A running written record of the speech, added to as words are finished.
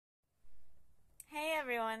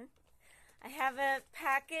everyone. I have a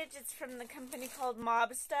package. It's from the company called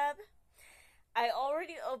Mobstub. I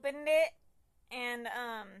already opened it and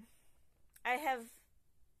I have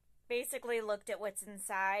basically looked at what's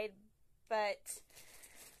inside, but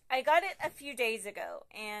I got it a few days ago,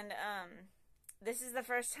 and this is the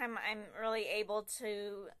first time I'm really able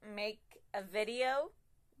to make a video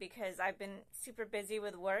because I've been super busy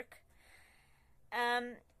with work.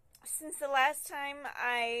 Since the last time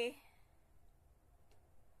I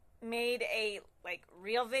made a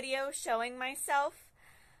real video showing myself,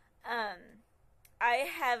 I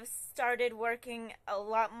have started working a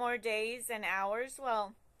lot more days and hours.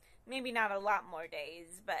 Well, maybe not a lot more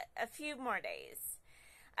days, but a few more days.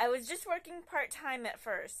 I was just working part-time at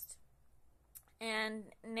first, and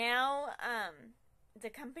now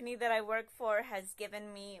the company that I work for has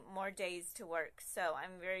given me more days to work, so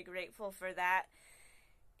I'm very grateful for that.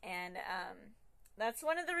 And that's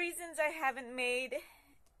one of the reasons I haven't made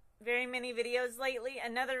very many videos lately.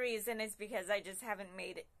 Another reason is because I just haven't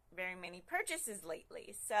made very many purchases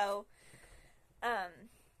lately. So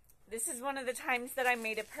this is one of the times that I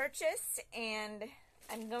made a purchase, and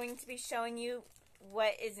I'm going to be showing you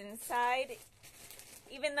what is inside.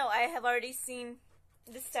 Even though I have already seen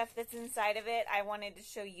the stuff that's inside of it, I wanted to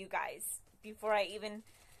show you guys before I even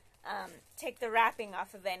take the wrapping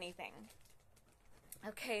off of anything.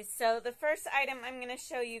 Okay, so the first item I'm going to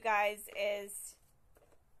show you guys is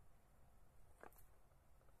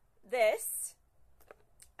this.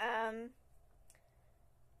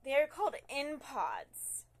 They're called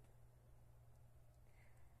In-Pods.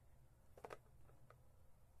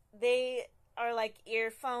 They are like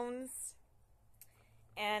earphones,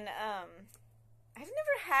 and I've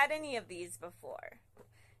never had any of these before,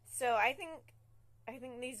 so I think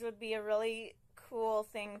these would be a really cool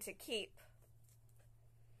thing to keep.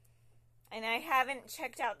 And I haven't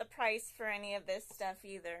checked out the price for any of this stuff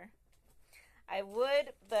either. I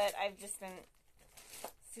would, but I've just been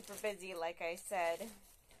super busy, like I said.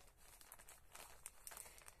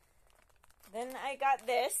 Then I got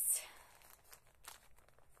this.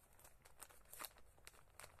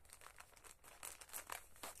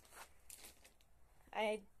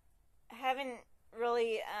 I haven't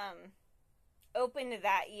really opened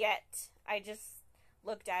that yet. I just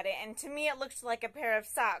looked at it, and to me it looked like a pair of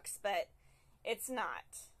socks, but it's not.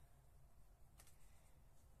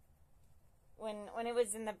 When it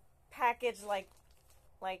was in the package like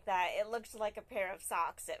that, it looked like a pair of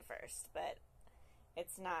socks at first, but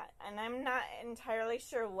it's not. And I'm not entirely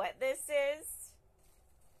sure what this is.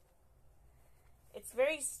 It's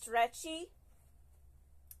very stretchy,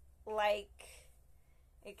 like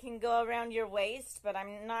it can go around your waist, but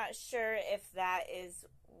I'm not sure if that is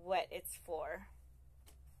what it's for.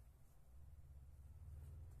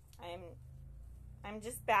 I'm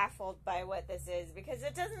just baffled by what this is, because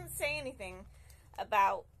it doesn't say anything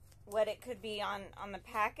about what it could be on the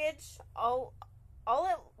package. All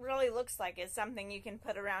it really looks like is something you can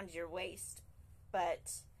put around your waist,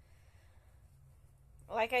 but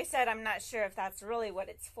like I said, I'm not sure if that's really what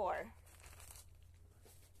it's for.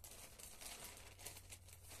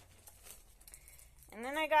 And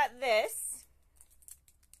then I got this.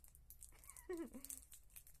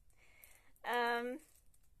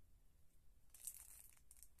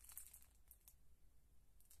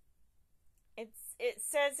 It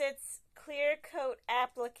says it's clear coat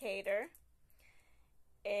applicator.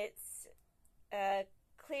 It's a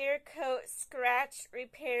clear coat scratch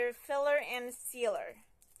repair filler and sealer.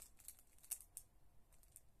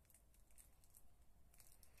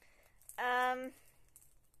 I'm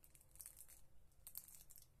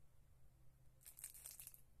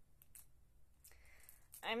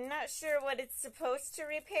not sure what it's supposed to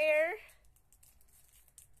repair,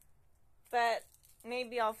 but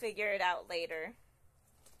maybe I'll figure it out later.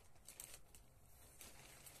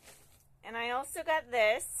 And I also got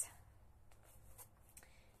this.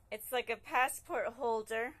 It's like a passport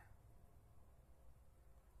holder.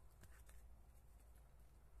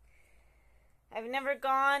 I've never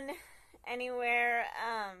gone anywhere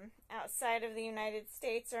outside of the United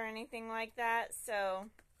States or anything like that, so,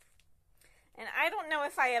 and I don't know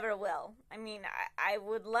if I ever will. I mean, I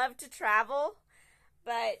would love to travel,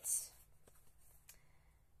 but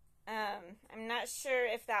I'm not sure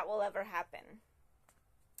if that will ever happen.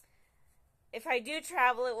 If I do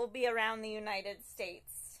travel, it will be around the United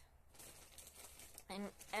States.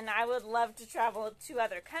 And I would love to travel to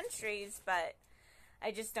other countries, but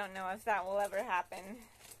I just don't know if that will ever happen.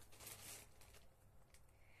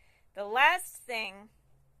 The last thing,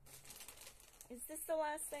 is this the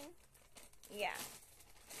last thing? Yeah.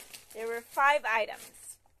 There were 5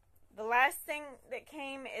 items. The last thing that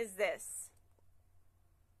came is this.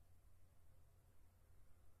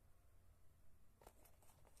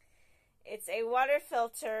 It's a water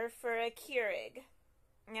filter for a Keurig.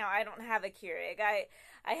 Now, I don't have a Keurig.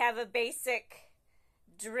 I have a basic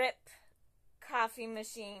drip coffee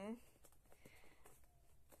machine.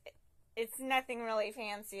 It's nothing really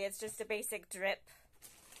fancy. It's just a basic drip.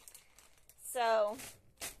 So,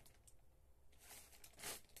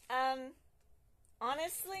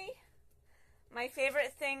 honestly, my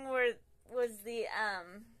favorite thing was the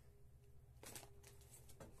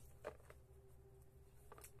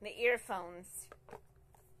earphones.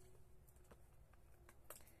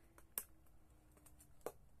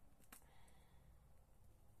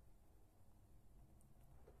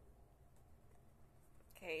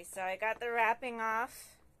 Okay, so I got the wrapping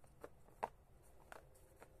off.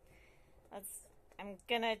 I'm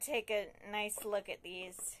gonna take a nice look at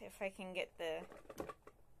these if I can get the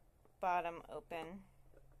bottom open.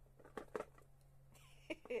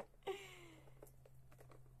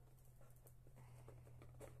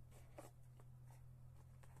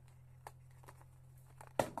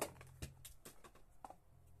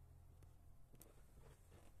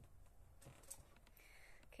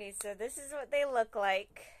 Okay, so this is what they look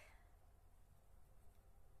like.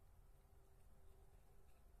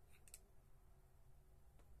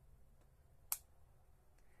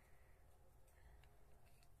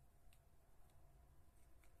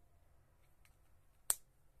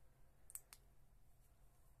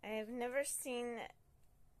 I've never seen...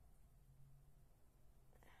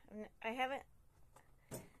 I haven't...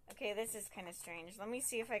 Okay, this is kind of strange. Let me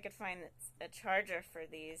see if I could find a charger for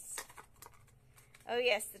these. Oh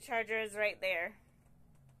yes, the charger is right there.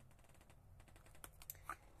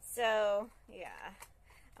 So, yeah.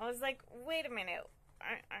 I was like, wait a minute.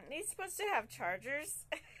 Aren't these supposed to have chargers?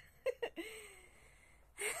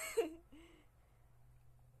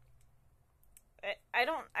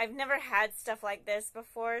 I've never had stuff like this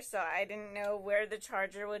before, so I didn't know where the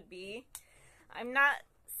charger would be. I'm not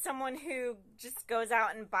someone who just goes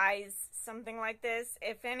out and buys something like this.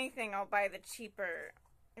 If anything, I'll buy the cheaper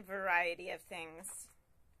variety of things.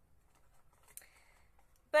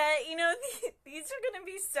 But, you know, these are going to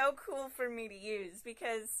be so cool for me to use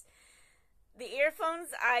because the earphones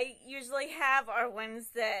I usually have are ones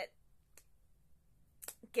that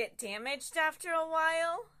get damaged after a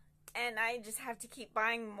while, and I just have to keep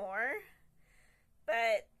buying more.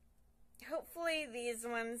 But hopefully these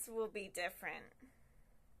ones will be different.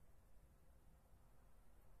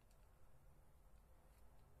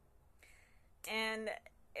 And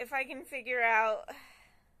if I can figure out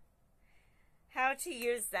how to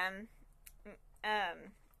use them,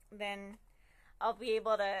 then I'll be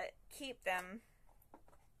able to keep them.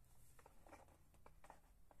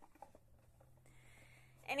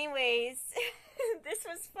 Anyways, this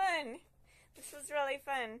was fun. This was really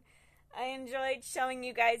fun. I enjoyed showing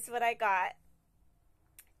you guys what I got.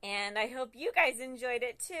 And I hope you guys enjoyed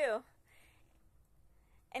it too.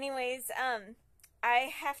 Anyways,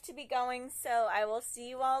 I have to be going, so I will see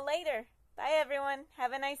you all later. Bye everyone.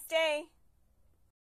 Have a nice day.